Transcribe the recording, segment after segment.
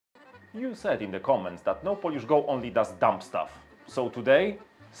You said in the comments that no Polish girl only does dumb stuff. So today,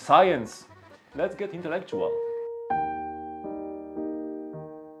 science. Let's get intellectual.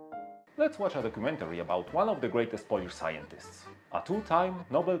 Let's watch a documentary about one of the greatest Polish scientists, a two-time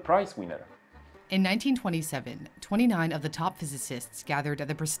Nobel Prize winner. In 1927, 29 of the top physicists gathered at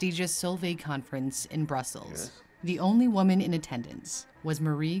the prestigious Solvay conference in Brussels. Yes. The only woman in attendance was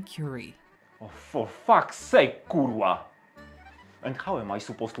Marie Curie. Oh, for fuck's sake, kurwa! And how am I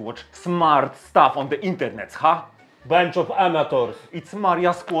supposed to watch smart stuff on the internet, huh? Bunch of amateurs. It's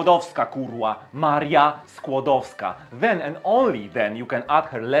Maria Skłodowska, kurwa. Maria Skłodowska. Then and only then you can add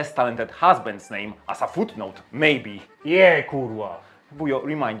her less talented husband's name as a footnote, maybe. Yeah, kurwa. Bujo,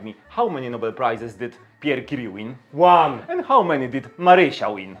 remind me, how many Nobel Prizes did Pierre Curie win? 1. And how many did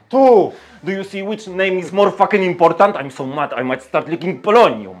Marysia win? 2. Do you see which name is more fucking important? I'm so mad I might start licking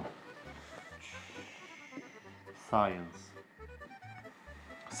polonium. Science.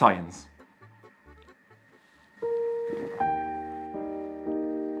 Science.